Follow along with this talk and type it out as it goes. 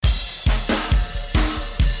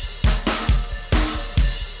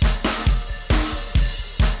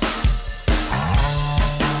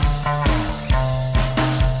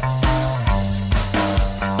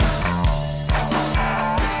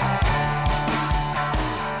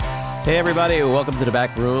Hey, everybody. Welcome to the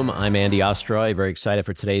back room. I'm Andy Ostroy. Very excited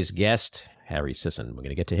for today's guest, Harry Sisson. We're going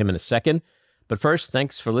to get to him in a second. But first,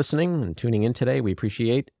 thanks for listening and tuning in today. We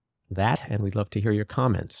appreciate that, and we'd love to hear your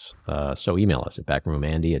comments. So email us at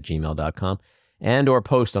backroomandy@gmail.com and or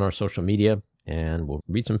post on our social media, and we'll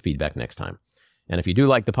read some feedback next time. And if you do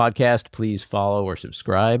like the podcast, please follow or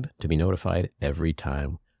subscribe to be notified every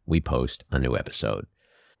time we post a new episode.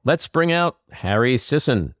 Let's bring out Harry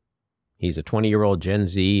Sisson. He's a 20-year-old Gen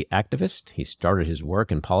Z activist. He started his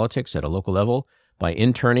work in politics at a local level by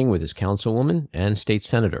interning with his councilwoman and state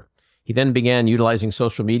senator. He then began utilizing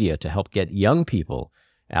social media to help get young people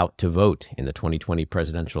out to vote in the 2020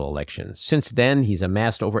 presidential election. Since then, he's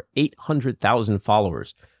amassed over 800,000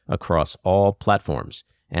 followers across all platforms,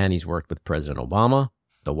 and he's worked with President Obama,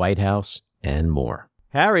 the White House, and more.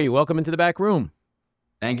 Harry, welcome into the back room.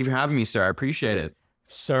 Thank you for having me, sir. I appreciate it.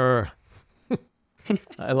 Sir.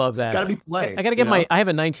 I love that. Gotta be polite. I gotta get I have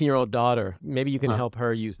a 19-year-old daughter. Maybe you can help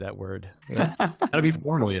her use that word. Yeah. Gotta be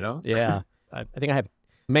formal, you know? Yeah. I think I have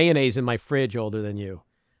mayonnaise in my fridge older than you.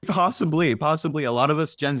 Possibly. A lot of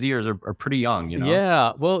us Gen Zers are pretty young, you know?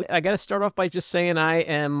 Yeah. Well, I gotta start off by just saying I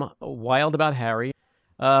am wild about Harry.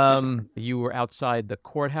 You were outside the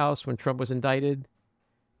courthouse when Trump was indicted.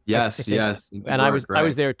 Yes. And I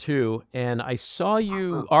was there too. And I saw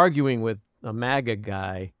you arguing with a MAGA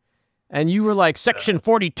guy. And you were like, Section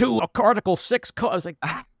 42, Article 6. I was like,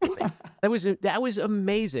 that was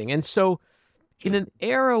amazing. And so in an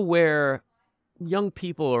era where young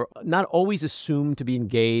people are not always assumed to be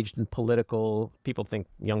engaged in political, people think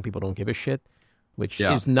young people don't give a shit, which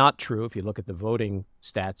is not true if you look at the voting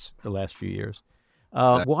stats the last few years.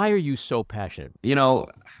 Why are you so passionate? You know,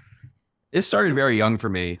 it started very young for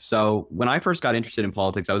me. So when I first got interested in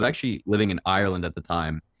politics, I was actually living in Ireland at the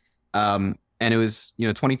time. And it was,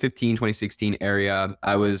 2015, 2016 area.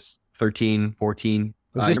 I was 13, 14.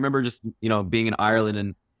 I remember just, being in Ireland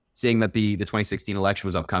and seeing that the 2016 election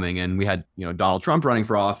was upcoming, and we had, Donald Trump running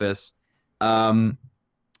for office. And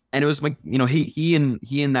it was like, he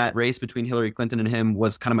in that race between Hillary Clinton and him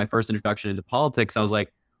was kind of my first introduction into politics. I was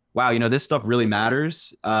like, wow, this stuff really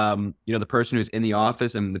matters. The person who's in the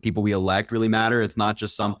office and the people we elect really matter. It's not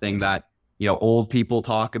just something that, old people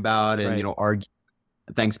talk about and, argue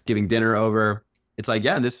Thanksgiving dinner over. It's like,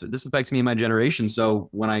 yeah, this affects me and my generation. So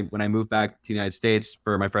when I moved back to the United States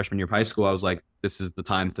for my freshman year of high school, I was like, this is the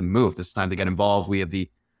time to move. This is time to get involved. We have the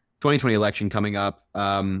 2020 election coming up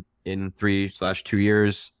in 3/2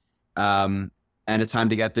 years. And it's time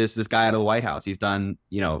to get this guy out of the White House. He's done,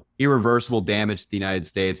 irreversible damage to the United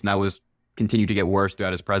States. And that was continued to get worse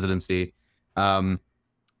throughout his presidency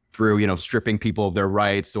through, stripping people of their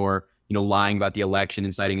rights or, lying about the election,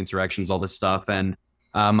 inciting insurrections, all this stuff. And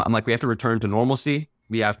I'm like, we have to return to normalcy.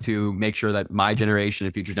 We have to make sure that my generation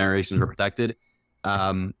and future generations are protected.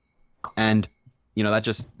 And,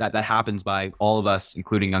 that happens by all of us,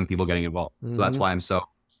 including young people getting involved. So that's why I'm so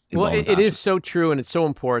involved. Well, it is so true. And it's so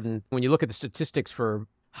important when you look at the statistics for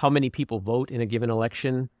how many people vote in a given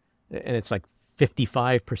election, and it's like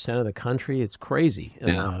 55% of the country. It's crazy.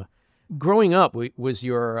 Yeah. Growing up, was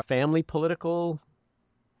your family political?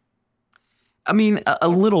 I mean, a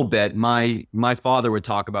little bit. My father would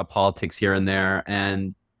talk about politics here and there,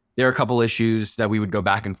 and there are a couple issues that we would go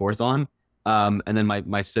back and forth on. And then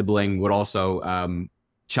my sibling would also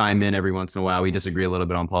chime in every once in a while. We disagree a little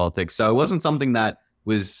bit on politics. So it wasn't something that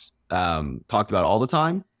was talked about all the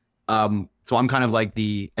time. So I'm kind of like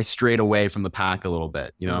I strayed away from the pack a little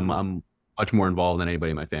bit. I'm much more involved than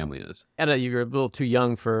anybody in my family is. And you're a little too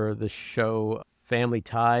young for the show Family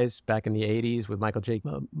Ties back in the 80s with Michael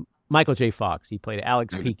J. Fox. He played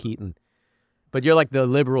Alex P. Keaton. But you're like the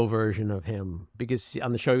liberal version of him, because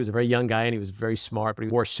on the show he was a very young guy and he was very smart, but he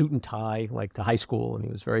wore a suit and tie like to high school, and he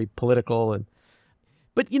was very political.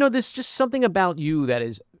 But there's just something about you that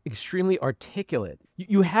is extremely articulate.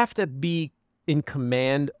 You have to be in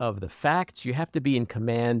command of the facts. You have to be in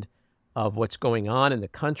command of what's going on in the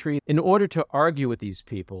country in order to argue with these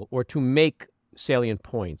people or to make salient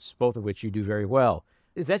points, both of which you do very well.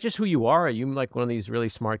 Is that just who you are? Are you like one of these really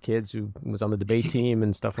smart kids who was on the debate team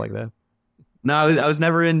and stuff like that? No, I was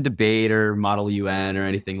never in debate or Model UN or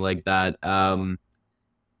anything like that. And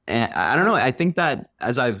I don't know. I think that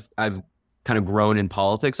as I've kind of grown in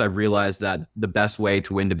politics, I've realized that the best way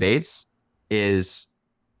to win debates is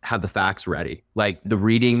have the facts ready. Like the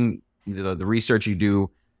reading, the research you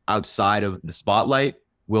do outside of the spotlight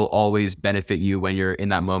will always benefit you when you're in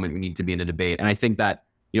that moment. You need to be in a debate. And I think that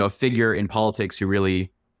a figure in politics who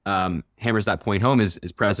really hammers that point home is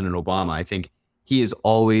President Obama. I think he is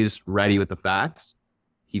always ready with the facts.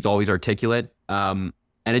 He's always articulate. And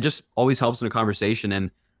it just always helps in a conversation.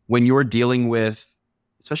 And when you're dealing with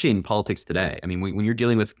especially in politics today. I mean, when you're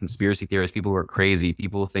dealing with conspiracy theorists, people who are crazy,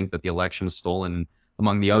 people who think that the election was stolen,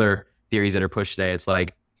 among the other theories that are pushed today, it's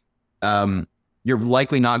like, you're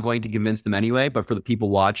likely not going to convince them anyway. But for the people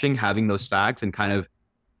watching, having those facts and kind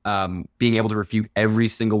of being able to refute every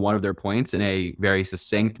single one of their points in a very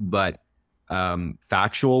succinct but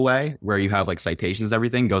factual way, where you have like citations,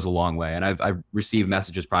 everything goes a long way. And I've received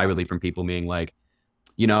messages privately from people being like,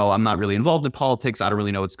 I'm not really involved in politics. I don't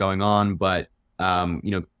really know what's going on, but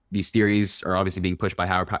these theories are obviously being pushed by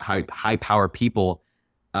high power people.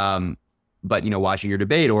 But watching your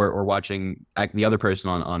debate or watching the other person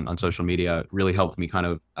on social media really helped me kind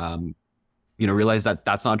of realize that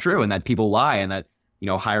that's not true, and that people lie, and that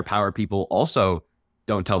higher power people also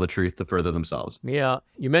don't tell the truth to further themselves. Yeah,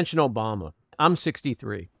 you mentioned Obama. I'm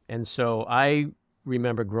 63, and so I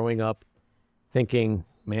remember growing up thinking,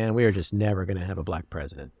 man, we are just never going to have a black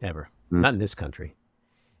president, ever. Not in this country.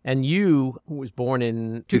 And you, who was born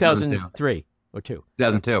in 2003 or 2?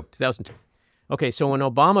 2002. 2002. Okay, so when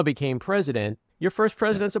Obama became president, your first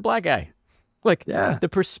president's a black guy. The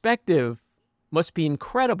perspective must be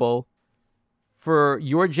incredible for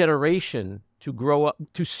your generation to grow up,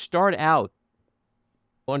 to start out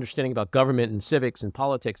understanding about government and civics and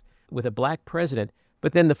politics with a black president.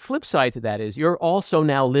 But then the flip side to that is you're also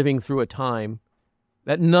now living through a time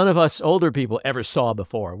that none of us older people ever saw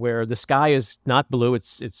before, where the sky is not blue,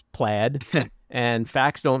 it's plaid, and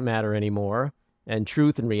facts don't matter anymore, and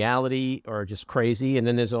truth and reality are just crazy. And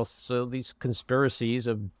then there's also these conspiracies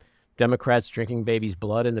of Democrats drinking babies'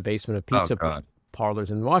 blood in the basement of pizza parlors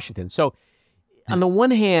in Washington. So on the one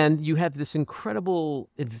hand, you have this incredible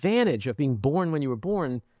advantage of being born when you were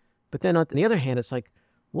born, but then on the other hand, it's like,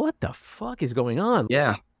 what the fuck is going on?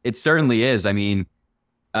 Yeah, it certainly is. I mean,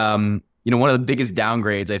 one of the biggest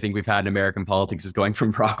downgrades I think we've had in American politics is going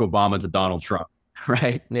from Barack Obama to Donald Trump,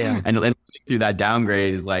 right? Yeah. And through that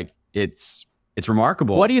downgrade is like, it's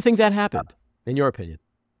remarkable. Why do you think that happened, in your opinion?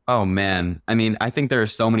 Oh, man. I mean, I think there are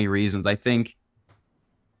so many reasons. I think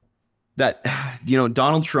that,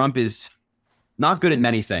 Donald Trump is not good at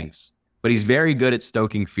many things, but he's very good at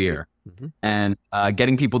stoking fear and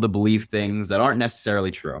getting people to believe things that aren't necessarily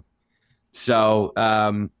true. So,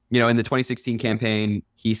 in the 2016 campaign,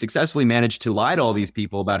 he successfully managed to lie to all these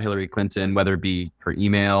people about Hillary Clinton, whether it be her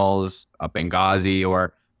emails, Benghazi,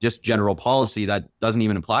 or just general policy that doesn't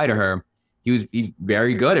even apply to her. He's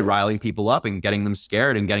very good at riling people up and getting them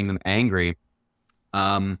scared and getting them angry.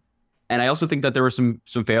 And I also think that there were some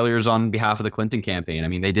failures on behalf of the Clinton campaign. I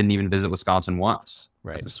mean, they didn't even visit Wisconsin once.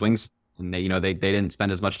 Right. The swings, and they didn't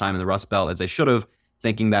spend as much time in the Rust Belt as they should have,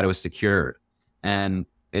 thinking that it was secured. And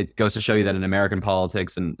it goes to show you that in American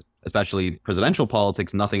politics, and especially presidential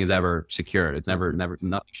politics, nothing is ever secured. It's never,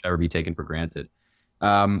 nothing should ever be taken for granted.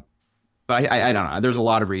 But I don't know. There's a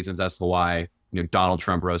lot of reasons as to why Donald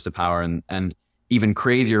Trump rose to power, and even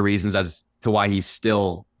crazier reasons as to why he's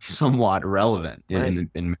still somewhat relevant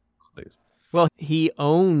in politics. Well, he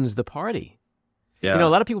owns the party. Yeah. A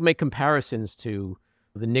lot of people make comparisons to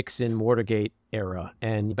the Nixon Watergate era.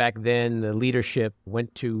 And back then, the leadership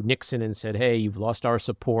went to Nixon and said, hey, you've lost our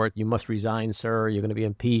support. You must resign, sir. You're going to be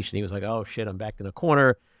impeached. And he was like, oh, shit, I'm backed in a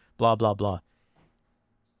corner, blah, blah, blah.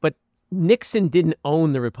 But Nixon didn't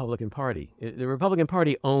own the Republican Party. The Republican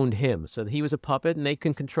Party owned him. So he was a puppet, and they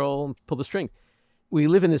can control and pull the strings. We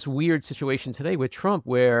live in this weird situation today with Trump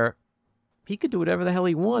where he could do whatever the hell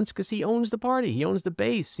he wants because he owns the party. He owns the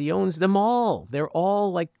base. He owns them all. They're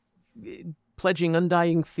all like pledging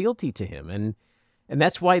undying fealty to him. And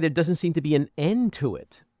that's why there doesn't seem to be an end to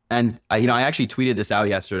it. And, I actually tweeted this out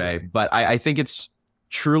yesterday, but I think it's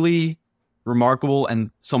truly remarkable and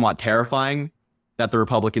somewhat terrifying that the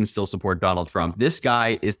Republicans still support Donald Trump. This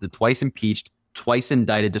guy is the twice impeached, twice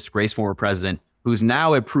indicted, disgraced former president who's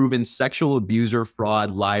now a proven sexual abuser, fraud,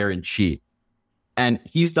 liar, and cheat. And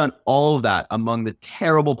he's done all of that among the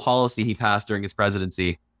terrible policy he passed during his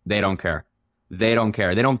presidency. They don't care. They don't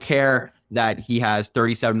care. They don't care that he has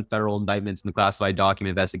 37 federal indictments in the classified document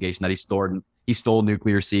investigation that he stole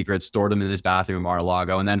nuclear secrets, stored them in his bathroom in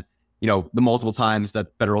Mar-a-Lago. And then, the multiple times that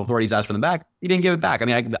federal authorities asked for them back, he didn't give it back. I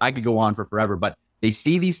mean, I could go on for forever, but they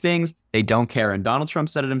see these things, they don't care. And Donald Trump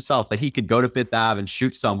said it himself that he could go to Fifth Ave and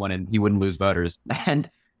shoot someone and he wouldn't lose voters. And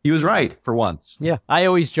he was right for once. Yeah. I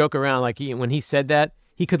always joke around like when he said that,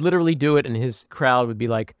 he could literally do it and his crowd would be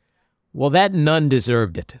like, well, that nun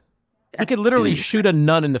deserved it. He could literally shoot a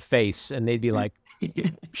nun in the face and they'd be like,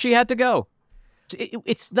 she had to go.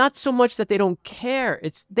 It's not so much that they don't care.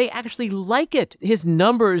 They actually like it. His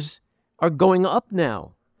numbers are going up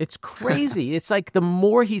now. It's crazy. It's like the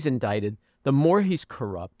more he's indicted, the more he's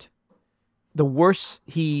corrupt, the worse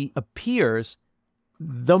he appears,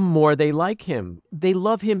 the more they like him. They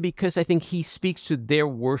love him because I think he speaks to their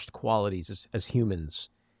worst qualities as humans.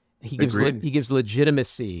 Agreed. He gives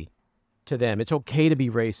legitimacy to them. It's okay to be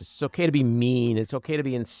racist. It's okay to be mean. It's okay to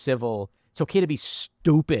be incivil. It's okay to be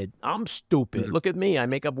stupid. I'm stupid. Mhm. Look at me. I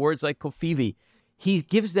make up words like kofivi. He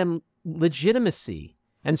gives them legitimacy.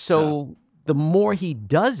 And so the more he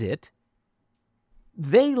does it,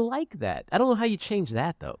 they like that. I don't know how you change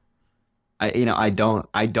that though. I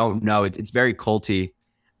don't know. It's very culty.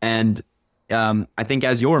 And I think,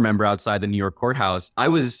 as you'll remember, outside the New York courthouse, I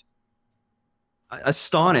was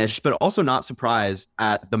astonished, but also not surprised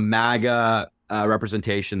at the MAGA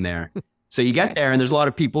representation there. So you get there, and there's a lot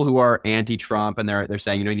of people who are anti-Trump, and they're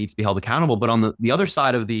saying, he needs to be held accountable. But on the other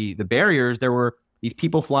side of the barriers, there were these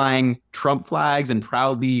people flying Trump flags and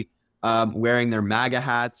proudly wearing their MAGA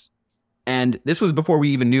hats. And this was before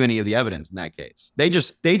we even knew any of the evidence in that case. They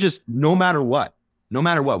just no matter what,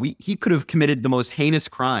 he could have committed the most heinous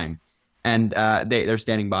crime, and they're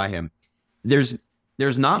standing by him. There's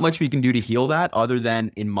not much we can do to heal that, other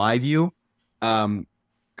than, in my view, kind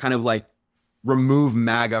of like remove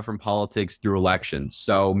MAGA from politics through elections.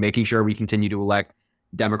 So making sure we continue to elect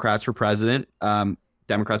Democrats for president.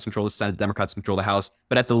 Democrats control the Senate, Democrats control the House.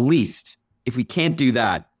 But at the least, if we can't do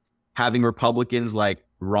that, having Republicans like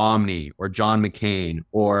Romney or John McCain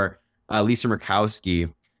or Lisa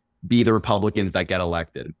Murkowski be the Republicans that get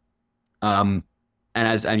elected. And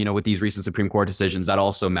with these recent Supreme Court decisions, that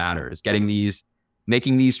also matters.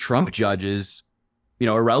 Making these Trump judges,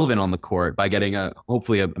 irrelevant on the court by getting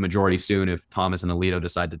hopefully a majority soon if Thomas and Alito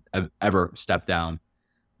decide to ever step down.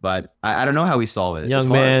 But I don't know how we solve it. Young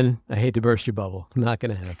man, I hate to burst your bubble. Not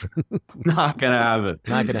going to happen. Not going to happen.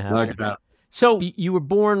 Not going to happen. So you were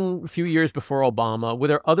born a few years before Obama. Were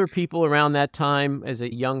there other people around that time as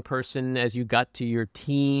a young person, as you got to your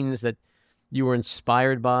teens, that you were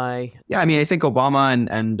inspired by? Yeah, I think Obama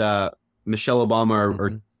and Michelle Obama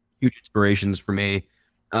are huge inspirations for me.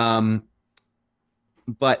 But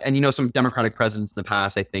some Democratic presidents in the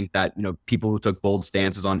past, I think that, people who took bold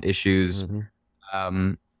stances on issues,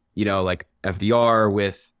 like FDR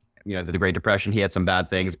with, the Great Depression. He had some bad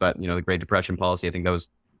things, but, the Great Depression policy, I think that was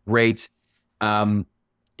great. I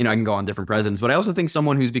can go on different presidents, but I also think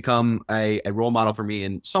someone who's become a role model for me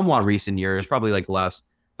in somewhat recent years, probably like the last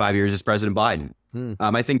 5 years, is President Biden.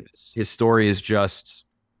 I think his story is just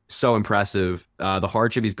so impressive. The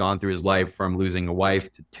hardship he's gone through his life, from losing a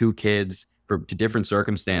wife to 2 kids to different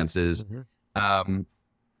circumstances, and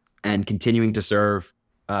continuing to serve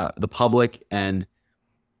the public, and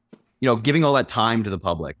giving all that time to the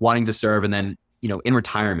public, wanting to serve, and then in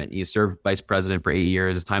retirement, you serve vice president for 8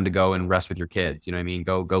 years. It's time to go and rest with your kids.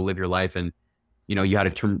 Go live your life, and you had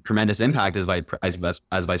a tremendous impact as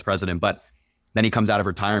vice president, but then he comes out of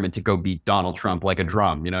retirement to go beat Donald Trump like a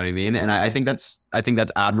drum. You know what I mean? And I think that's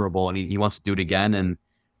admirable, and he wants to do it again. And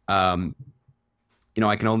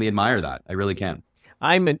I can only admire that. I really can.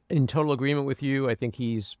 I'm in total agreement with you. I think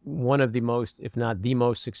he's one of the most, if not the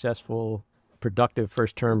most successful, productive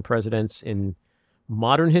first-term presidents in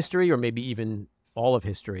modern history, or maybe even all of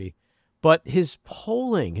history. But his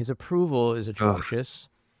polling, his approval is atrocious.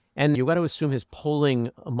 And you got to assume his polling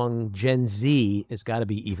among Gen Z has got to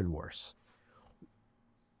be even worse.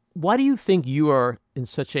 Why do you think you are in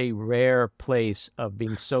such a rare place of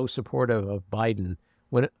being so supportive of Biden,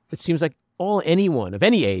 when it seems like anyone of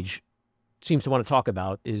any age seems to want to talk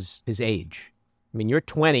about is his age? You're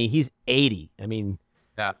 20, he's 80.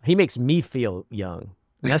 He makes me feel young.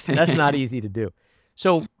 And that's not easy to do.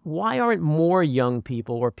 So why aren't more young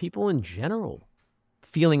people, or people in general,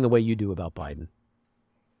 feeling the way you do about Biden?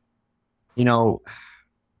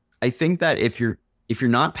 I think that if you're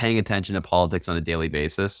not paying attention to politics on a daily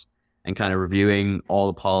basis and kind of reviewing all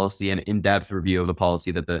the policy and in-depth review of the policy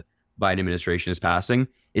that the Biden administration is passing,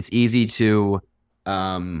 it's easy to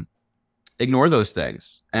ignore those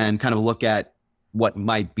things and kind of look at what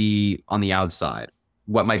might be on the outside.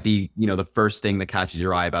 What might be, the first thing that catches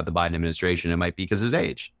your eye about the Biden administration. It might be because of his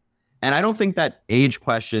age. And I don't think that age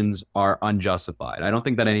questions are unjustified. I don't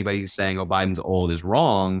think that anybody who's saying, Biden's old, is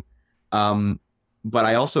wrong. But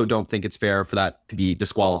I also don't think it's fair for that to be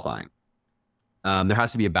disqualifying. There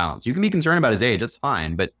has to be a balance. You can be concerned about his age, that's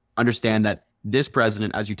fine, but understand that this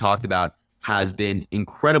president, as you talked about, has been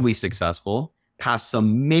incredibly successful, passed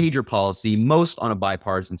some major policy, most on a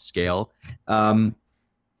bipartisan scale. And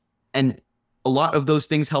a lot of those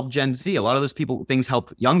things help Gen Z. A lot of those things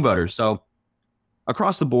help young voters. So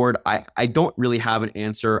across the board, I don't really have an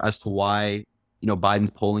answer as to why,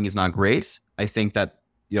 Biden's polling is not great. I think that,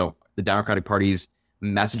 the Democratic Party's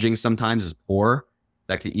messaging sometimes is poor.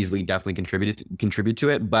 That could easily definitely contribute to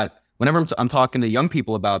it. But whenever I'm talking to young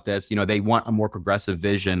people about this, they want a more progressive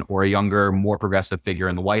vision or a younger, more progressive figure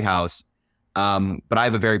in the White House. But I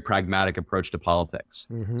have a very pragmatic approach to politics.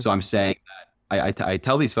 Mm-hmm. So I'm saying that I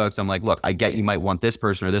tell these folks, I'm like, look, I get you might want this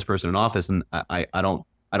person or this person in office, and I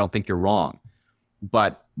don't think you're wrong.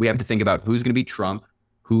 But we have to think about who's going to be Trump,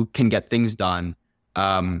 who can get things done.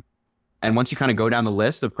 And once you kind of go down the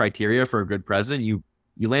list of criteria for a good president, you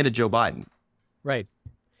landed Joe Biden. Right.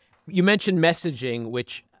 You mentioned messaging,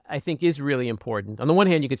 which I think is really important. On the one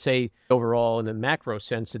hand, you could say overall, in the macro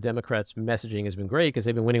sense, the Democrats' messaging has been great because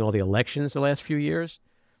they've been winning all the elections the last few years.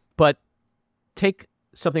 But take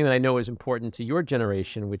something that I know is important to your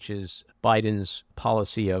generation, which is Biden's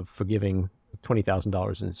policy of forgiving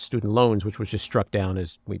 $20,000 in student loans, which was just struck down,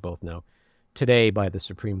 as we both know, today by the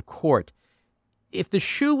Supreme Court. If the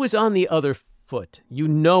shoe was on the other foot, you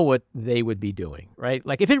know what they would be doing, right?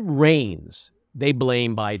 Like if it rains, they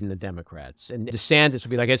blame Biden, the Democrats. And DeSantis would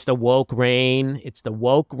be like, it's the woke rain. It's the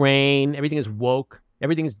woke rain. Everything is woke.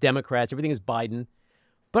 Everything is Democrats. Everything is Biden.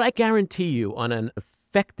 But I guarantee you, on an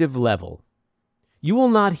effective level, you will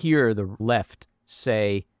not hear the left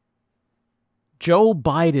say, Joe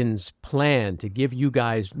Biden's plan to give you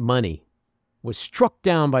guys money was struck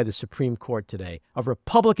down by the Supreme Court today, a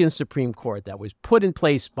Republican Supreme Court that was put in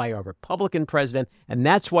place by a Republican president. And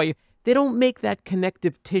that's why they don't make that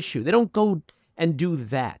connective tissue. They don't go and do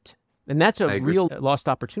that. And that's a real lost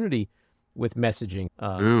opportunity with messaging.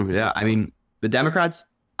 Yeah. I mean, the Democrats,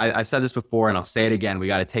 I've said this before and I'll say it again. We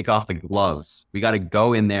got to take off the gloves. We got to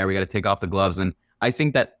go in there. We got to take off the gloves. And I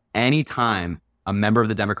think that anytime a member of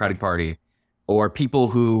the Democratic Party or people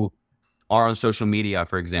who are on social media,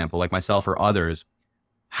 for example, like myself or others,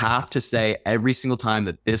 have to say every single time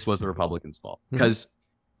that this was the Republicans' fault. Because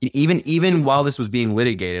even while this was being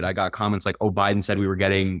litigated, I got comments like, oh, Biden said we were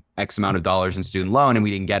getting X amount of dollars in student loan and we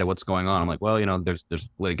didn't get it. What's going on? I'm like, well, there's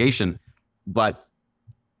litigation. But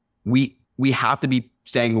we have to be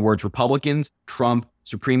saying the words Republicans, Trump,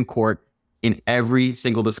 Supreme Court in every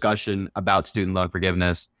single discussion about student loan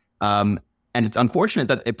forgiveness. And it's unfortunate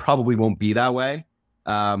that it probably won't be that way,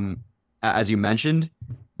 as you mentioned.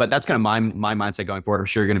 But that's kind of my mindset going forward. I'm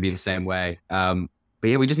sure you're going to be the same way. But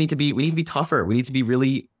yeah, we need to be tougher. We need to be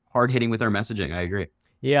really hard hitting with our messaging. I agree.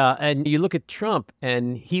 Yeah. And you look at Trump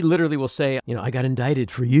and he literally will say, I got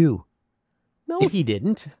indicted for you. No, he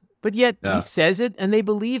didn't. But yet he says it and they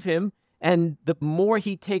believe him. And the more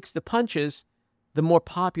he takes the punches, the more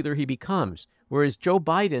popular he becomes. Whereas Joe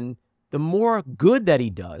Biden, the more good that he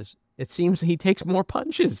does, it seems he takes more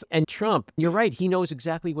punches. And Trump, you're right, he knows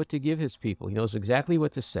exactly what to give his people. He knows exactly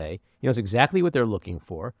what to say. He knows exactly what they're looking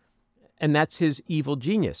for. And that's his evil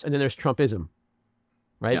genius. And then there's Trumpism,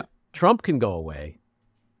 right? Yeah. Trump can go away.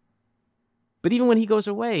 But even when he goes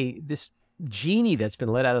away, this genie that's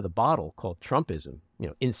been let out of the bottle called Trumpism,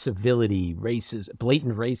 incivility,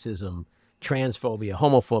 blatant racism, transphobia,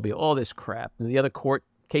 homophobia, all this crap. And the other court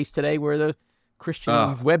case today where the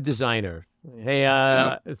Christian web designer, hey,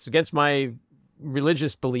 it's against my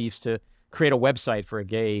religious beliefs to create a website for a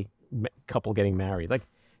gay couple getting married. Like,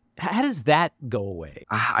 how does that go away?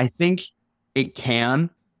 I think it can.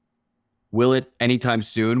 Will it anytime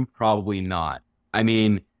soon? Probably not. I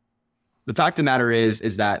mean, the fact of the matter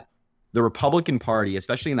is that the Republican Party,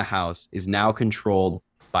 especially in the House, is now controlled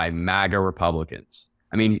by MAGA Republicans.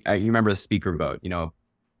 I mean, you remember the speaker vote,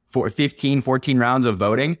 for 14 rounds of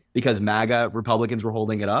voting because MAGA Republicans were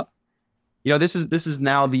holding it up. This is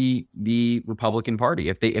now the Republican Party.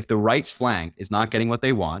 If the right's flank is not getting what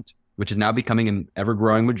they want, which is now becoming an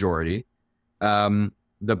ever-growing majority,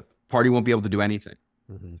 the party won't be able to do anything.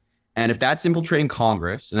 Mm-hmm. And if that's infiltrating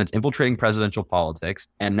Congress and it's infiltrating presidential politics,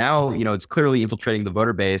 and now, it's clearly infiltrating the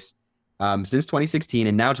voter base since 2016,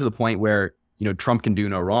 and now to the point where, Trump can do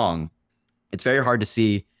no wrong, it's very hard to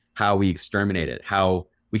see how we exterminate it, how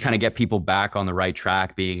we kind of get people back on the right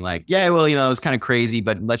track, being like, yeah, well, it was kind of crazy,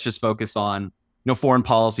 but let's just focus on, foreign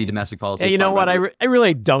policy, domestic policy. Yeah, you know what? I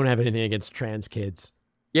really don't have anything against trans kids.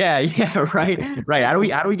 Yeah, right. How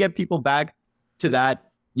do we get people back to that,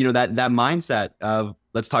 that mindset of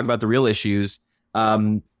let's talk about the real issues,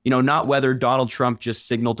 not whether Donald Trump just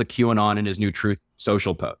signaled to QAnon in his new Truth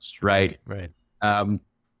Social post, right? Right.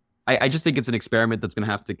 I just think it's an experiment that's going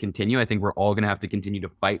to have to continue. I think we're all going to have to continue to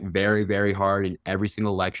fight very, very hard in every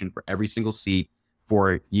single election for every single seat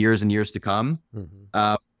for years and years to come.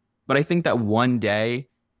 Mm-hmm. But I think that one day,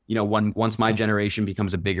 once my generation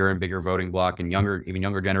becomes a bigger and bigger voting bloc and even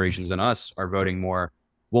younger generations than us are voting more,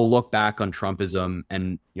 we'll look back on Trumpism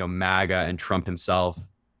and, MAGA and Trump himself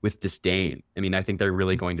with disdain. I mean, I think they're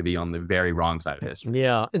really going to be on the very wrong side of history.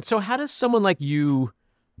 Yeah. And so how does someone like you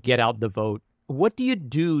get out the vote? What do you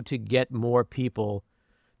do to get more people?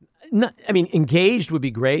 I mean, engaged would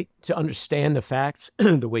be great. To understand the facts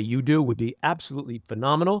the way you do would be absolutely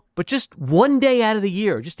phenomenal. But just one day out of the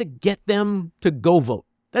year, just to get them to go vote.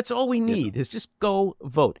 That's all we need is just go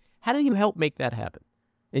vote. How do you help make that happen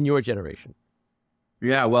in your generation?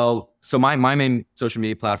 Yeah, well, so my main social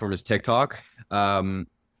media platform is TikTok. There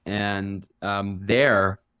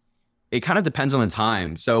it kind of depends on the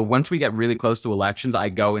time. So once we get really close to elections, I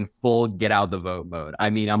go in full get out the vote mode. I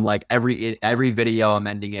mean, I'm like every video I'm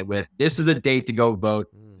ending it with, this is the date to go vote.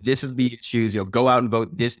 This is the issues, go out and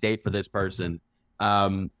vote this date for this person.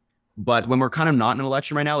 But when we're kind of not in an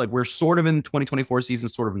election right now, like we're sort of in 2024 season,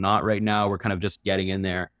 sort of not right now. We're kind of just getting in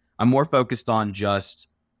there. I'm more focused on just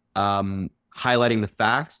highlighting the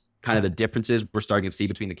facts, kind of the differences we're starting to see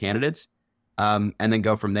between the candidates, and then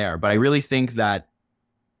go from there. But I really think that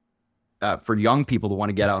for young people to want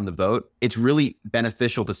to get out and the vote, it's really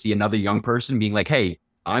beneficial to see another young person being like, hey,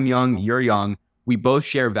 I'm young, you're young. We both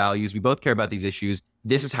share values. We both care about these issues.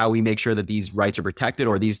 This is how we make sure that these rights are protected,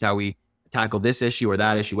 or these is how we tackle this issue or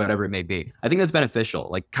that issue, whatever it may be. I think that's beneficial,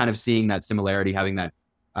 like kind of seeing that similarity, having that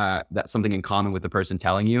something in common with the person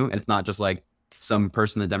telling you. And it's not just like some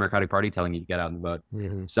person in the Democratic Party telling you to get out and vote.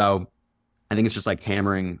 Mm-hmm. So I think it's just like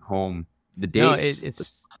hammering home the dates. No,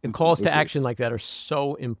 it's the calls to action like that are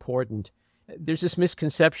so important. There's this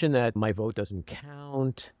misconception that my vote doesn't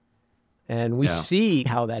count. And we see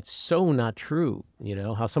how that's so not true,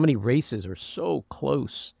 how so many races are so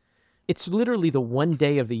close. It's literally the one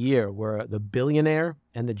day of the year where the billionaire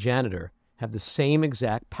and the janitor have the same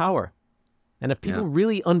exact power. And if people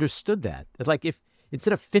really understood that, like if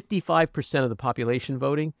instead of 55% of the population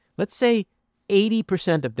voting, let's say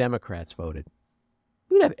 80% of Democrats voted,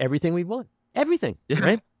 we'd have everything we want. Everything,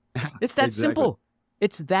 right? It's that simple.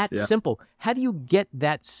 It's that simple. How do you get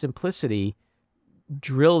that simplicity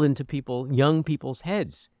drilled into young people's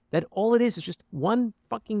heads? That all it is just one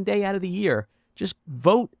fucking day out of the year. Just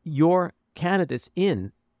vote your candidates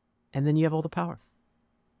in, and then you have all the power.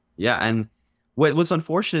 Yeah, and what's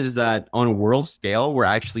unfortunate is that on a world scale, we're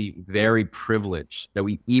actually very privileged that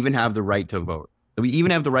we even have the right to vote. That we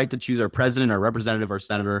even have the right to choose our president, our representative, our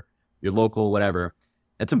senator, your local, whatever.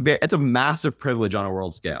 It's a massive privilege on a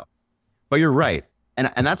world scale. But you're right.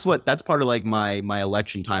 And that's part of like my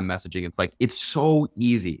election time messaging. It's like, it's so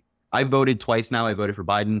easy. I voted twice now. I voted for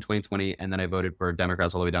Biden in 2020, and then I voted for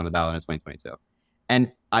Democrats all the way down the ballot in 2022.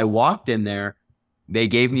 And I walked in there, they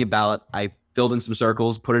gave me a ballot. I filled in some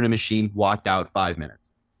circles, put it in a machine, walked out 5 minutes.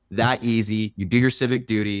 That easy. You do your civic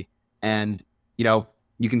duty, and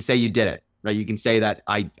you can say you did it, right? You can say that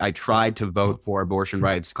I tried to vote for abortion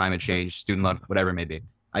rights, climate change, student loan, whatever it may be.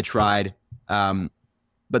 I tried.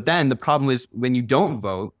 But then the problem is when you don't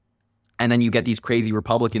vote, and then you get these crazy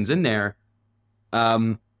Republicans in there,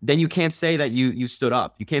 then you can't say that you stood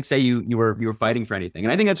up. You can't say you were fighting for anything.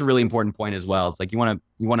 And I think that's a really important point as well. It's like you want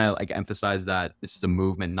to like emphasize that this is a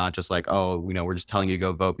movement, not just like, oh, we're just telling you to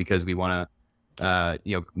go vote because we want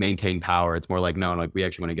to maintain power. It's more like, no, like we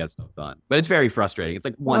actually want to get stuff done. But it's very frustrating. It's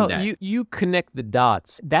like one day. You connect the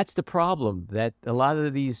dots. That's the problem, that a lot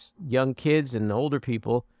of these young kids and older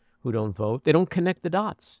people who don't vote, they don't connect the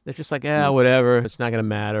dots. They're just like, whatever, it's not going to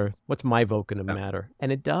matter. What's my vote going to matter?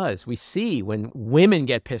 And it does. We see when women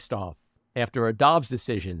get pissed off after a Dobbs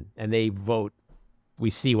decision and they vote,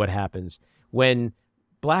 we see what happens. When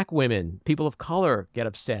black women, people of color get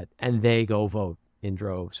upset and they go vote in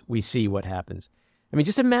droves, we see what happens. I mean,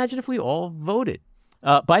 just imagine if we all voted.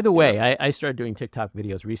 By the way, I started doing TikTok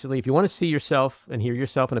videos recently. If you want to see yourself and hear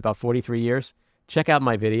yourself in about 43 years, check out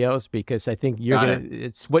my videos, because I think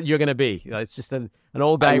it's what you're going to be. It's just an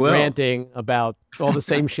old guy ranting about all the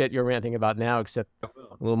same shit you're ranting about now, except a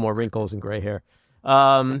little more wrinkles and gray hair.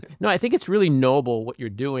 No, I think it's really noble what you're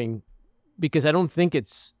doing, because I don't think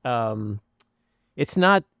it's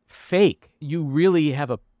not fake. You really have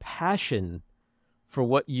a passion for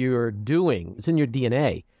what you're doing. It's in your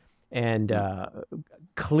DNA. And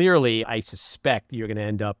clearly, I suspect you're going to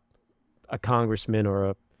end up a congressman or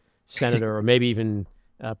a senator or maybe even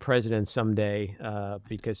president someday,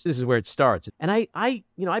 because this is where it starts. And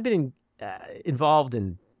I've been involved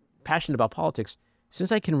and passionate about politics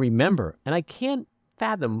since I can remember, and I can't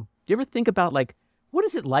fathom. Do you ever think about like, what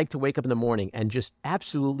is it like to wake up in the morning and just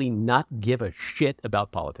absolutely not give a shit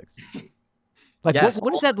about politics? Like,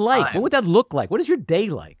 what is that like? What would that look like? What is your day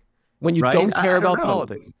like when you don't care about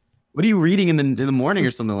politics? What are you reading in the morning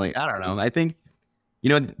or something like? I don't know. I think.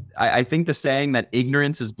 I think the saying that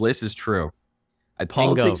ignorance is bliss is true.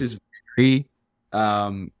 Politics is very,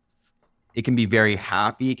 it can be very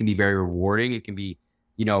happy. It can be very rewarding. It can be,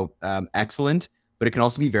 excellent, but it can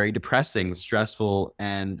also be very depressing, stressful,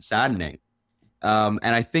 and saddening. And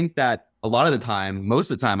I think that a lot of the time,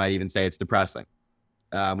 most of the time, I'd even say it's depressing.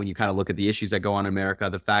 When you kind of look at the issues that go on in America,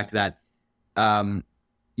 the fact that,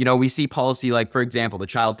 we see policy like, for example, the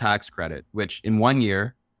child tax credit, which in 1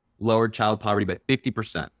 year lowered child poverty by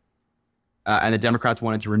 50%. And the Democrats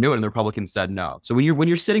wanted to renew it, and the Republicans said no. So when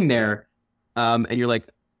you're sitting there, and you're like,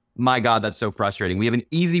 my God, that's so frustrating. We have an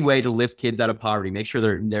easy way to lift kids out of poverty, make sure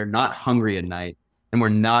they're not hungry at night, and we're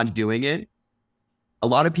not doing it. A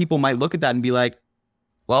lot of people might look at that and be like,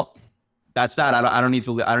 well, that's that. I don't need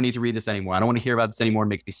to read this anymore. I don't want to hear about this anymore. It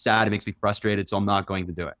makes me sad. It makes me frustrated. So I'm not going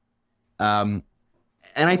to do it.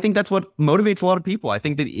 And I think that's what motivates a lot of people. I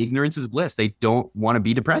think that ignorance is bliss. They don't want to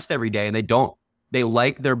be depressed every day, and they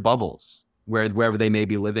like their bubbles wherever they may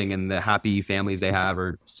be living and the happy families they have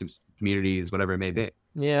or communities, whatever it may be.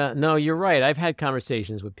 Yeah, no, you're right. I've had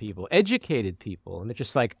conversations with people, educated people, and they're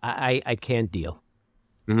just like, I can't deal.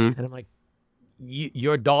 Mm-hmm. And I'm like,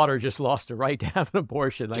 your daughter just lost the right to have an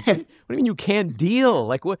abortion. Like, what do you mean you can't deal?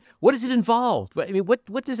 Like, what does it involve? I mean,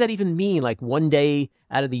 what does that even mean? Like, one day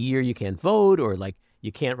out of the year you can't vote, or like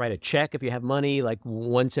you can't write a check if you have money, like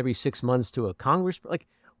once every 6 months to a Congress. Like,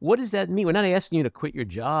 what does that mean? We're not asking you to quit your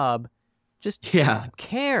job. Just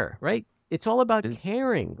care, right? It's all about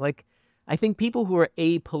caring. Like, I think people who are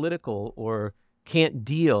apolitical or can't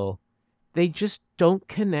deal, they just don't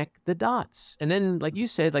connect the dots. And then, like you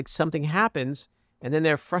said, like something happens and then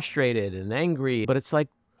they're frustrated and angry. But it's like,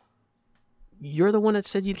 you're the one that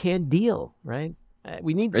said you can't deal, right?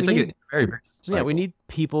 We need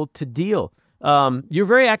people to deal. You're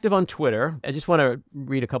very active on Twitter. I just want to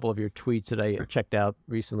read a couple of your tweets that I checked out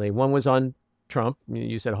recently. One was on Trump.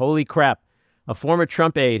 You said, "Holy crap, a former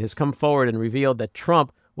Trump aide has come forward and revealed that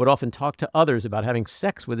Trump would often talk to others about having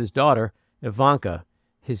sex with his daughter, Ivanka.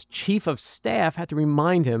 His chief of staff had to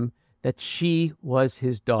remind him that she was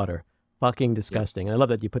his daughter." Fucking disgusting. And I love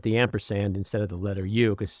that you put the ampersand instead of the letter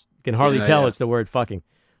U, because you can hardly tell it's the word fucking.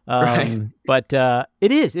 Right. But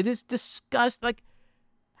it is disgusting. Like,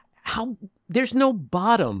 how there's no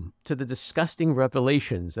bottom to the disgusting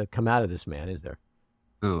revelations that come out of this man, is there?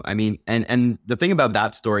 Oh, I mean, and the thing about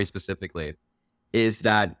that story specifically is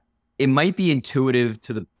that it might be intuitive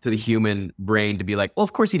to the human brain to be like, well,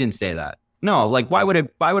 of course he didn't say that. No, like why would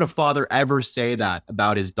a father ever say that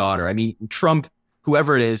about his daughter? I mean, Trump,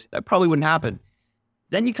 whoever it is, that probably wouldn't happen.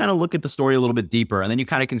 Then you kind of look at the story a little bit deeper, and then you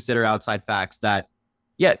kind of consider outside facts that,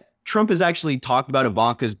 yeah, Trump has actually talked about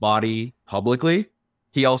Ivanka's body publicly.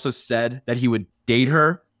 He also said that he would date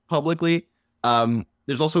her publicly.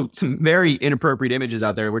 There's also some very inappropriate images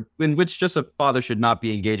out there in which just a father should not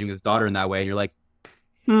be engaging with his daughter in that way. And you're like,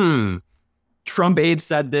 Trump aide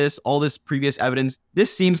said this, all this previous evidence.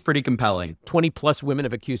 This seems pretty compelling. 20 plus women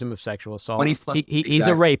have accused him of sexual assault. 20 plus, he's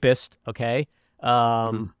a rapist, okay? He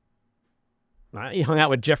hung out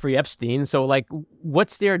with Jeffrey Epstein. So, like,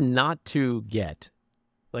 what's there not to get?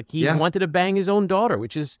 Like, he wanted to bang his own daughter,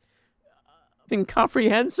 which is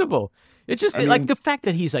incomprehensible. It's just like the fact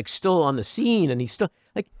that he's like still on the scene, and he's still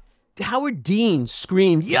like, Howard Dean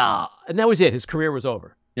screamed, "Yeah," and that was it. His career was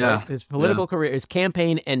over. Yeah. Right? His political career, his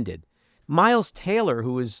campaign ended. Miles Taylor,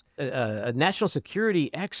 who was a national security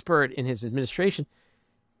expert in his administration,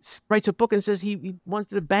 writes a book and says he wants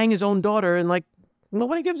to bang his own daughter, and like,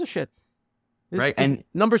 nobody gives a shit. And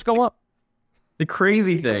numbers go up. The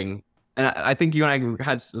crazy thing, and I think you and I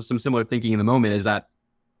had some similar thinking in the moment, is that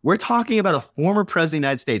we're talking about a former president of the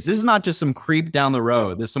United States. This is not just some creep down the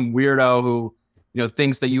road. There's some weirdo who,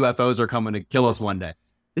 thinks that UFOs are coming to kill us one day.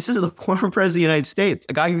 This is the former president of the United States,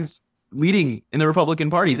 a guy who's leading in the Republican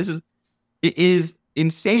Party. It is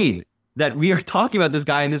insane that we are talking about this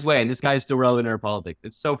guy in this way, and this guy is still relevant in our politics.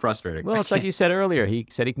 It's so frustrating. Well, it's like you said earlier. He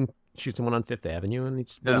said he can shoot someone on Fifth Avenue, and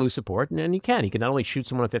he's lose support, and he can. He can not only shoot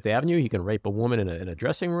someone on Fifth Avenue, he can rape a woman in a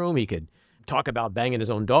dressing room. He could talk about banging his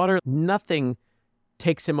own daughter. Nothing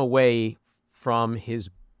takes him away from his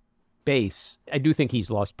base. I do think he's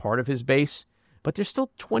lost part of his base, but there's still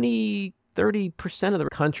 20-30% of the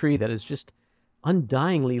country that is just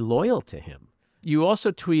undyingly loyal to him. You also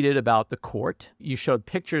tweeted about the court. You showed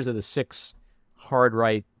pictures of the 6 hard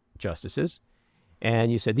right justices,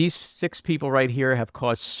 and you said these 6 people right here have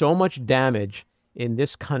caused so much damage in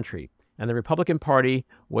this country, and the Republican Party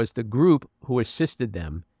was the group who assisted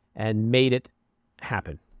them and made it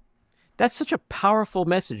happen. That's such a powerful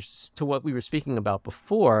message to what we were speaking about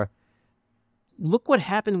before. Look what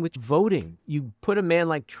happened with voting. You put a man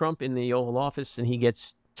like Trump in the Oval Office, and he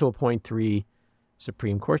gets to appoint 3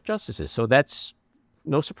 Supreme Court justices. So that's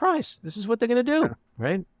no surprise. This is what they're going to do,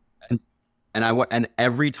 right? And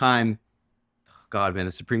every time, God, man,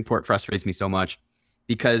 the Supreme Court frustrates me so much,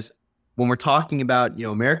 because when we're talking about,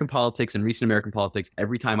 American politics and recent American politics,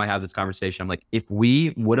 every time I have this conversation, I'm like, if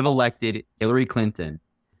we would have elected Hillary Clinton,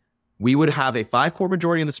 we would have a 5-4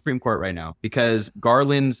 majority in the Supreme Court right now because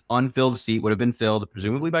Garland's unfilled seat would have been filled,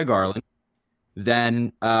 presumably by Garland.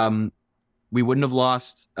 Then we wouldn't have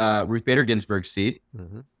lost Ruth Bader Ginsburg's seat.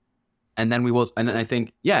 Mm-hmm. And then and then I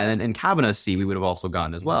think, and Kavanaugh's seat we would have also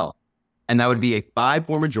gotten as well. And that would be a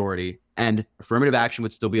 5-4 majority, and affirmative action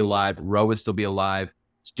would still be alive. Roe would still be alive.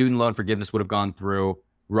 Student loan forgiveness would have gone through.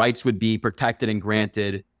 Rights would be protected and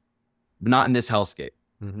granted, but not in this hellscape.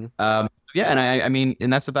 Mm-hmm. And I mean,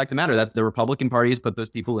 and that's the fact of the matter, that the Republican Party has put those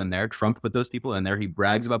people in there. Trump put those people in there. He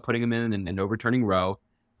brags about putting them in and overturning Roe.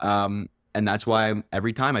 And that's why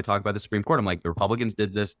every time I talk about the Supreme Court, I'm like, the Republicans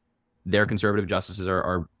did this. Their conservative justices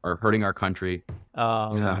are hurting our country.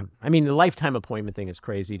 I mean, the lifetime appointment thing is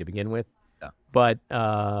crazy to begin with. Yeah. But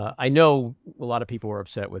I know a lot of people were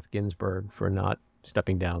upset with Ginsburg for not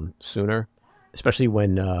stepping down sooner, especially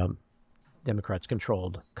when Democrats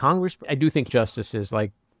controlled Congress. I do think justices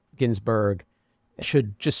like Ginsburg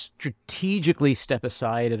should just strategically step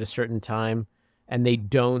aside at a certain time, and they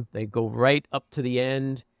don't. They go right up to the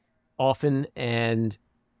end often, and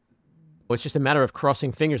it's just a matter of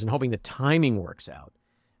crossing fingers and hoping the timing works out.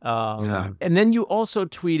 And then you also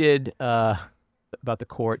tweeted about the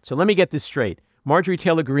court. So let me get this straight. Marjorie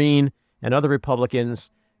Taylor Greene and other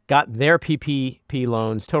Republicans got their PPP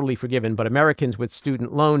loans totally forgiven, but Americans with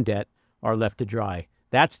student loan debt are left to dry.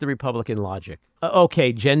 That's the Republican logic.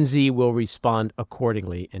 Okay, Gen Z will respond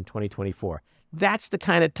accordingly in 2024. That's the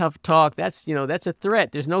kind of tough talk. That's a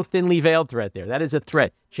threat. There's no thinly veiled threat there. That is a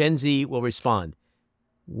threat. Gen Z will respond.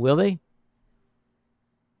 Will they?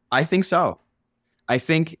 I think so. I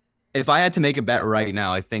think if I had to make a bet right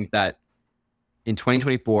now, I think that in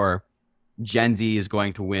 2024, Gen Z is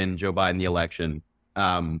going to win Joe Biden the election,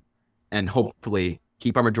 and hopefully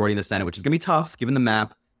keep our majority in the Senate, which is going to be tough given the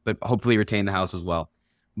map, but hopefully retain the House as well.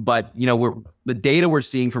 But, the data we're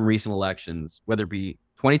seeing from recent elections, whether it be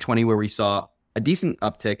 2020, where we saw a decent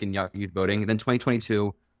uptick in youth voting, and then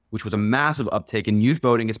 2022, which was a massive uptick in youth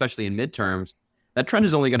voting, especially in midterms, that trend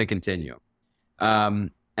is only going to continue.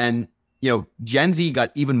 And Gen Z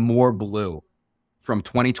got even more blue from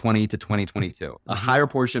 2020 to 2022. A higher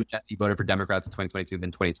portion of Gen Z voted for Democrats in 2022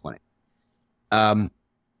 than 2020.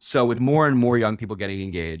 So with more and more young people getting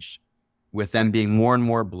engaged, with them being more and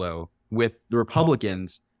more blue, with the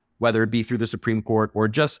Republicans, whether it be through the Supreme Court or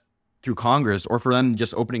just through Congress, or for them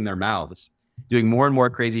just opening their mouths, doing more and more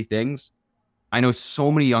crazy things. I know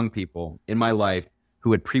so many young people in my life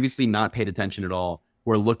who had previously not paid attention at all,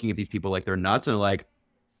 who are looking at these people like they're nuts and like,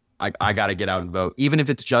 I got to get out and vote. Even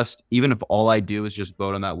if all I do is just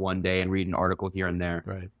vote on that one day and read an article here and there,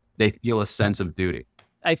 right? They feel a sense of duty.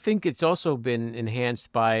 I think it's also been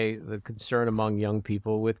enhanced by the concern among young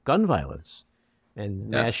people with gun violence and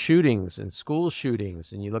mass shootings and school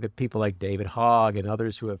shootings. And you look at people like David Hogg and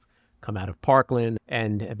others who have come out of Parkland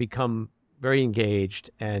and have become very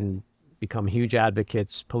engaged and become huge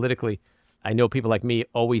advocates politically. I know people like me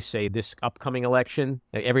always say this upcoming election,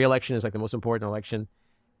 every election is like the most important election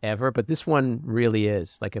ever, but this one really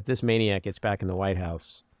is. Like, if this maniac gets back in the White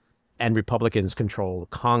House and Republicans control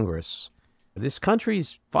Congress, this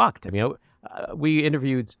country's fucked. I mean, we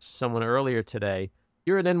interviewed someone earlier today.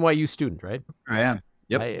 You're an NYU student, right? I am.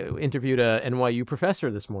 Yep. I interviewed a NYU professor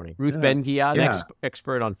this morning, Ruth Ben-Ghiat,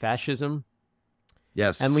 expert on fascism.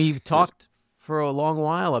 Yes. And we've talked for a long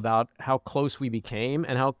while about how close we became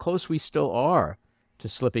and how close we still are to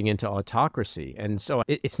slipping into autocracy. And so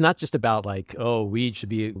it's not just about like, oh, weed should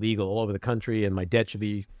be legal all over the country and my debt should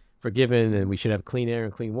be forgiven and we should have clean air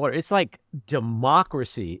and clean water. It's like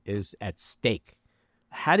democracy is at stake.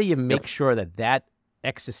 How do you make sure that that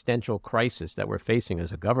existential crisis that we're facing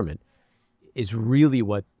as a government is really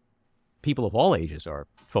what people of all ages are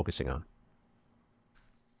focusing on?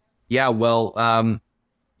 Yeah, well,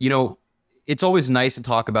 it's always nice to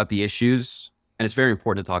talk about the issues, and it's very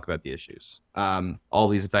important to talk about the issues. All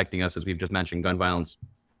these affecting us, as we've just mentioned, gun violence,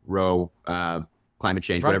 Roe, climate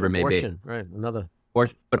change, whatever it may be. Right, another.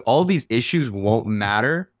 But all of these issues won't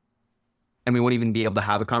matter, and we won't even be able to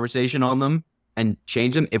have a conversation on them and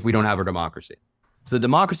change them if we don't have our democracy. So the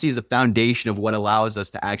democracy is the foundation of what allows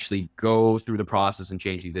us to actually go through the process and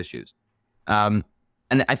change these issues.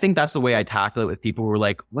 And I think that's the way I tackle it with people who are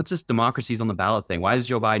like, what's this democracy's on the ballot thing? Why does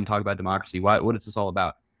Joe Biden talk about democracy? What is this all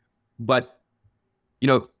about? But,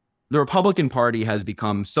 the Republican Party has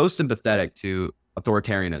become so sympathetic to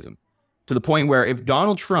authoritarianism to the point where if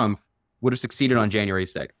Donald Trump would have succeeded on January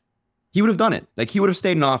 6th, he would have done it. Like, he would have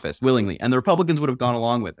stayed in office willingly, and the Republicans would have gone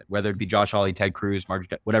along with it, whether it be Josh Hawley, Ted Cruz,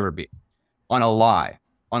 Marjorie, whatever it be, on a lie.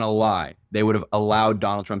 on a lie, they would have allowed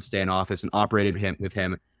Donald Trump to stay in office and operated with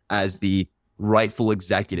him as the rightful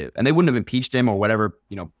executive. And they wouldn't have impeached him or whatever,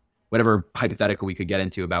 whatever hypothetical we could get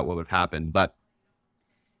into about what would have happened. But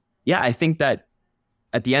yeah, I think that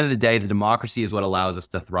at the end of the day, the democracy is what allows us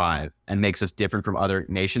to thrive and makes us different from other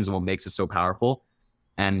nations and what makes us so powerful.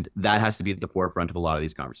 And that has to be at the forefront of a lot of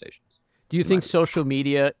these conversations. Do you think social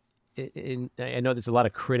media, I know there's a lot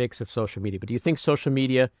of critics of social media, but do you think social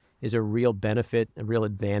media is a real benefit, a real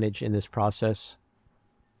advantage in this process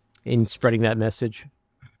in spreading that message?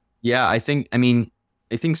 Yeah, I think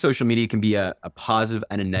social media can be a positive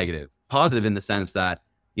and a negative. Positive in the sense that,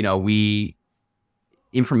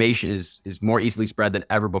 information is more easily spread than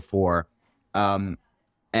ever before. And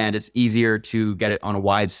it's easier to get it on a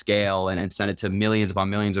wide scale and send it to millions upon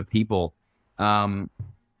millions of people.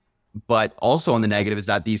 But also on the negative is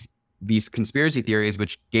that these conspiracy theories,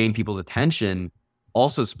 which gain people's attention,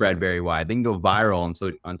 also spread very wide. They can go viral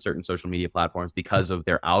on certain social media platforms because of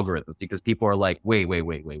their algorithms, because people are like, wait,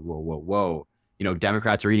 whoa.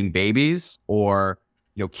 Democrats are eating babies, or,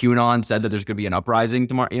 QAnon said that there's going to be an uprising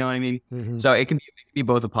tomorrow. You know what I mean? Mm-hmm. So it can be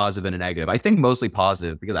both a positive and a negative. I think mostly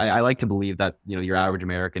positive, because I like to believe that, your average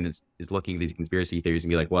American is looking at these conspiracy theories and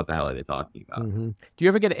be like, what the hell are they talking about? Mm-hmm. Do you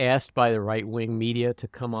ever get asked by the right-wing media to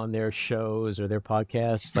come on their shows or their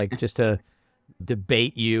podcasts, like just to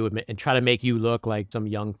debate you and try to make you look like some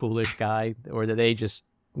young, foolish guy? Or do they just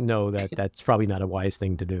know that that's probably not a wise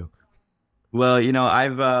thing to do? Well,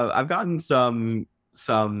 I've gotten some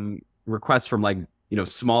requests from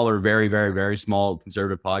smaller, very, very, very small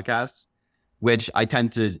conservative podcasts, which I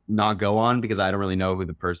tend to not go on because I don't really know who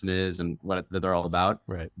the person is and what they're all about.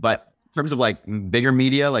 Right. But in terms of bigger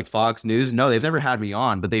media, like Fox News, no, they've never had me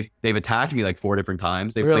on, but they've attacked me 4 different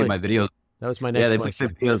times. They've Really? played my videos. That was my next they question.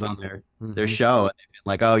 put videos on their show. And they've been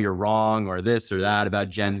like, oh, you're wrong, or this or that about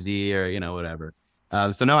Gen Z, or whatever.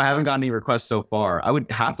 So no, I haven't gotten any requests so far. I would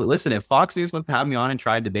happily listen. If Fox News wants to have me on and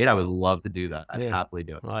try a debate, I would love to do that. I'd happily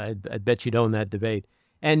do it. Well, I bet you'd own that debate.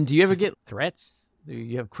 And do you ever get threats? Do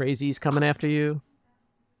you have crazies coming after you?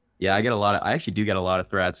 Yeah, I actually do get a lot of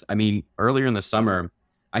threats. I mean, earlier in the summer,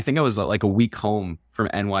 I think I was like a week home from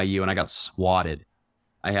NYU and I got swatted.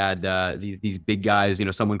 I had these big guys,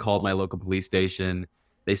 someone called my local police station.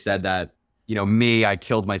 They said that, I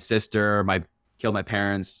killed my sister, killed my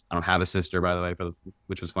parents. I don't have a sister, by the way,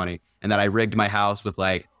 which was funny. And that I rigged my house with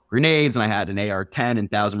grenades, and I had an AR-10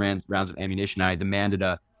 and 1,000 rounds of ammunition. I demanded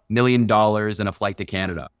 $1 million and a flight to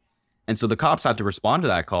Canada. And so the cops had to respond to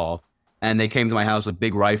that call, and they came to my house with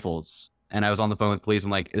big rifles. And I was on the phone with police. I'm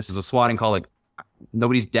like, this is a swatting call.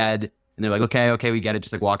 Nobody's dead. And they're like, okay, we get it.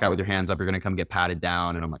 Just walk out with your hands up. You're going to come get patted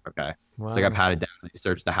down. And I'm like, okay. Wow. So I got patted down. They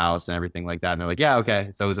searched the house and everything like that. And they're like, yeah, okay.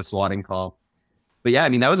 So it was a swatting call. But yeah, I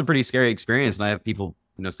mean, that was a pretty scary experience. And I have people,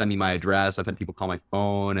 send me my address. I've had people call my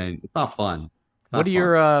phone, and it's not fun. What do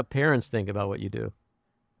your parents think about what you do?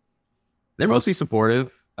 They're mostly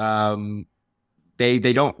supportive.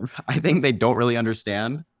 They don't, I think they don't really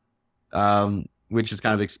understand, which is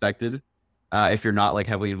kind of expected. If you're not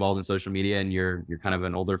heavily involved in social media and you're kind of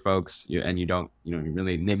an older folks and you don't, you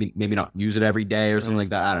really maybe not use it every day or something like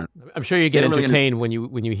that. I don't know. I'm sure you get entertained when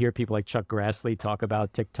you hear people like Chuck Grassley talk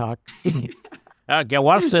about TikTok.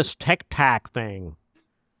 What's this TikTok thing?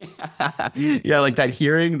 Yeah, like that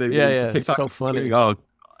hearing. The TikTok. So funny. Hearing, oh,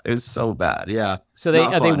 it's so bad. Yeah. So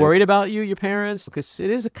are they worried about you, your parents? Because it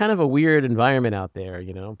is a kind of a weird environment out there.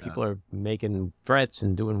 People are making threats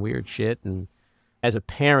and doing weird shit. And as a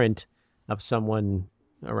parent of someone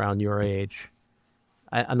around your age,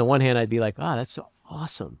 on the one hand, I'd be like, that's so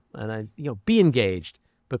awesome. And be engaged.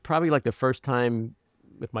 But probably the first time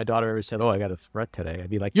if my daughter ever said, I got a threat today, I'd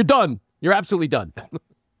be like, you're done. You're absolutely done.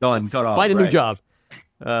 Done. Cut off. Find a new job.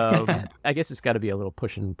 I guess it's got to be a little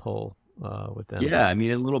push and pull with them. Yeah, I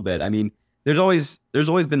mean, a little bit. I mean, there's always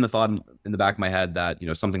been the thought in the back of my head that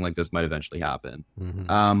something like this might eventually happen.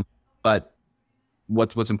 Mm-hmm. But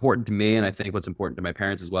what's important to me, and I think what's important to my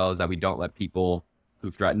parents as well, is that we don't let people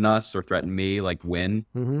who threaten us or threaten me win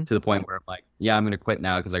to the point where I'm like, yeah, I'm gonna quit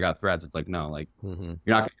now because I got threats. It's like, no, you're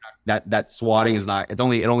not. That swatting is not. It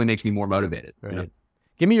only makes me more motivated. Right.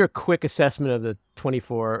 Give me your quick assessment of the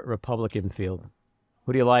 24 Republican field.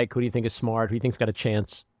 Who do you like? Who do you think is smart? Who do you think's got a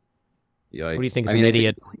chance? Yikes. Who do you think is an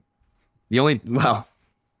idiot?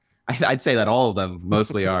 I'd say that all of them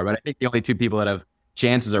mostly are, but I think the only 2 people that have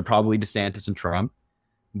chances are probably DeSantis and Trump.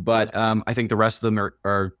 But I think the rest of them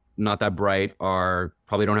are not that bright,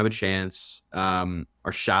 probably don't have a chance, are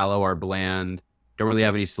shallow, are bland, don't really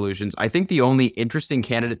have any solutions. I think the only interesting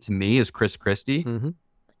candidate to me is Chris Christie. Mm-hmm.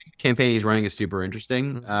 The campaign he's running is super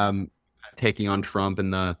interesting, taking on Trump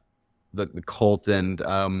and the cult and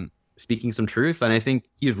speaking some truth. And I think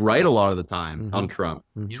he's right a lot of the time on Trump.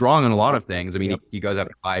 Mhm. He's wrong on a lot of things. I mean, he goes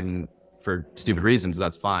after Biden for stupid reasons.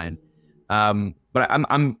 That's fine. But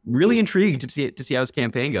I'm really intrigued to see how his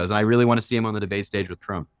campaign goes. And I really want to see him on the debate stage with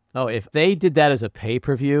Trump. Oh, if they did that as a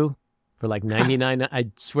pay-per-view for like 99,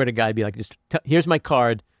 I swear to God, I'd be like, just here's my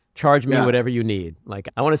card. Charge me whatever you need. Like,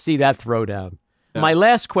 I want to see that throwdown. Yeah. My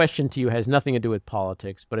last question to you has nothing to do with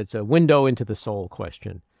politics, but it's a window into the soul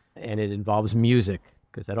question. And it involves music,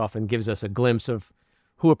 because that often gives us a glimpse of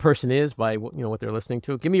who a person is by what they're listening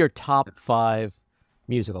to. Give me your top 5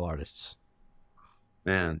 musical artists.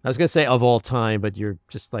 Man, I was going to say of all time, but you're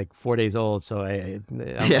just like 4 days old, so I'm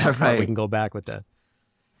right. We can go back with that.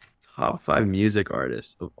 Top 5 music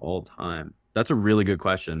artists of all time. That's a really good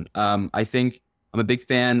question. I think I'm a big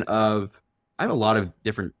fan of, I have a lot of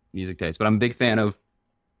different music tastes, but I'm a big fan of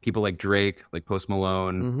people like Drake, like Post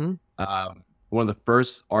Malone. Mm-hmm. One of the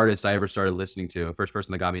first artists I ever started listening to, the first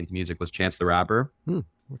person that got me into music was Chance the Rapper.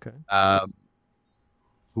 Okay.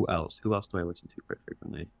 Who else? Who else do I listen to quite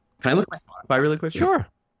frequently? Can I look at my Spotify really quick? Sure.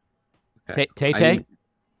 Okay. Tay-Tay?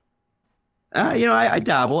 I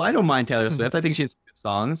dabble. I don't mind Taylor Swift. I think she has good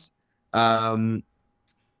songs.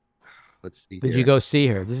 Let's see. Did you go see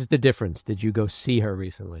her? This is the difference. Did you go see her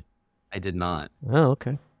recently? I did not. Oh,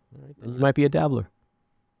 okay. All right. Then you might be a dabbler.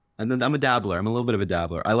 And then I'm a dabbler. I'm a little bit of a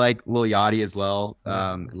dabbler. I like Lil Yachty as well.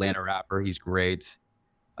 Atlanta rapper. He's great.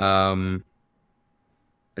 Let's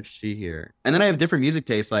see here. And then I have different music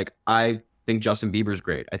tastes. Like, I think Justin Bieber's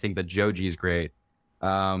great. I think that Joji is great.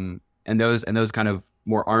 And those kind of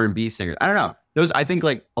more R&B singers. I don't know. I think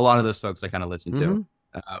like a lot of those folks I kind of listen to.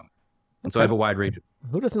 And so I have a wide range.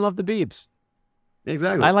 Who doesn't love the Biebs?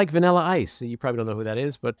 Exactly. I like Vanilla Ice. You probably don't know who that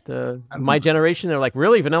is, but my generation, they're like,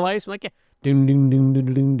 really? Vanilla Ice? I'm like, yeah. Doom, doom, doom,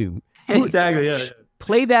 doom, doom, doom. Exactly, yeah.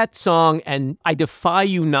 Play that song, and I defy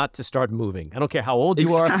you not to start moving. I don't care how old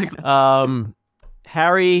you are.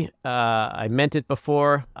 Harry, I meant it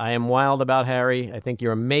before. I am wild about Harry. I think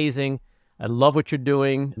you're amazing. I love what you're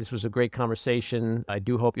doing. This was a great conversation. I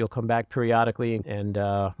do hope you'll come back periodically, and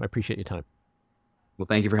I appreciate your time. Well,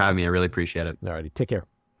 thank you for having me. I really appreciate it. All righty. Take care.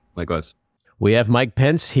 Likewise. We have Mike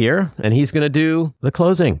Pence here, and he's going to do the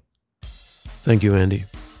closing. Thank you, Andy.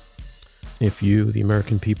 If you, the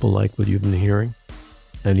American people, like what you've been hearing,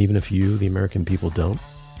 and even if you, the American people, don't,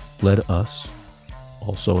 let us,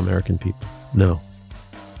 also American people, know.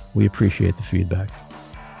 We appreciate the feedback.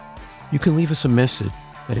 You can leave us a message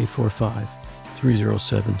at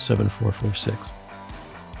 845-307-7446.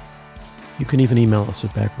 You can even email us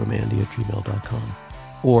at backroomAndy@gmail.com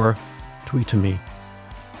or tweet to me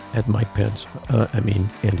at Mike Pence.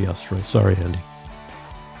 Andy Ostroy. Sorry, Andy.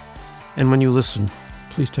 And when you listen,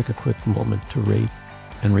 please take a quick moment to rate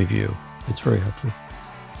and review. It's very helpful.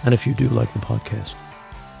 And if you do like the podcast,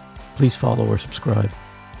 please follow or subscribe,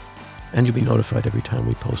 and you'll be notified every time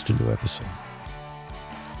we post a new episode.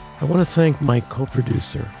 I want to thank my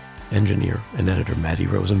co-producer, engineer, and editor, Maddie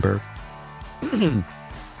Rosenberg.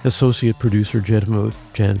 Associate producer, Jen Muth.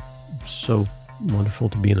 Jen, so wonderful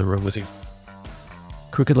to be in the room with you.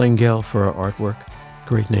 Cricket Langell for our artwork.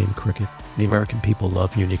 Great name, Cricket. The American people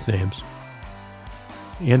love unique names.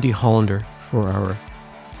 Andy Hollander for our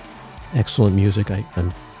excellent music.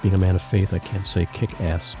 I'm being a man of faith. I can't say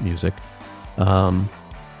kick-ass music.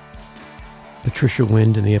 Patricia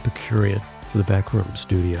Wind and the Epicurean for the Backroom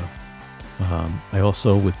Studio. I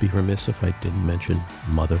also would be remiss if I didn't mention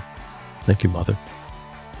Mother. Thank you, Mother.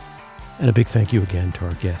 And a big thank you again to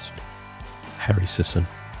our guest, Harry Sisson.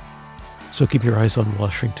 So keep your eyes on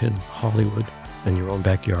Washington, Hollywood, and your own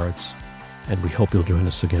backyards. And we hope you'll join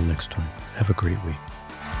us again next time. Have a great week.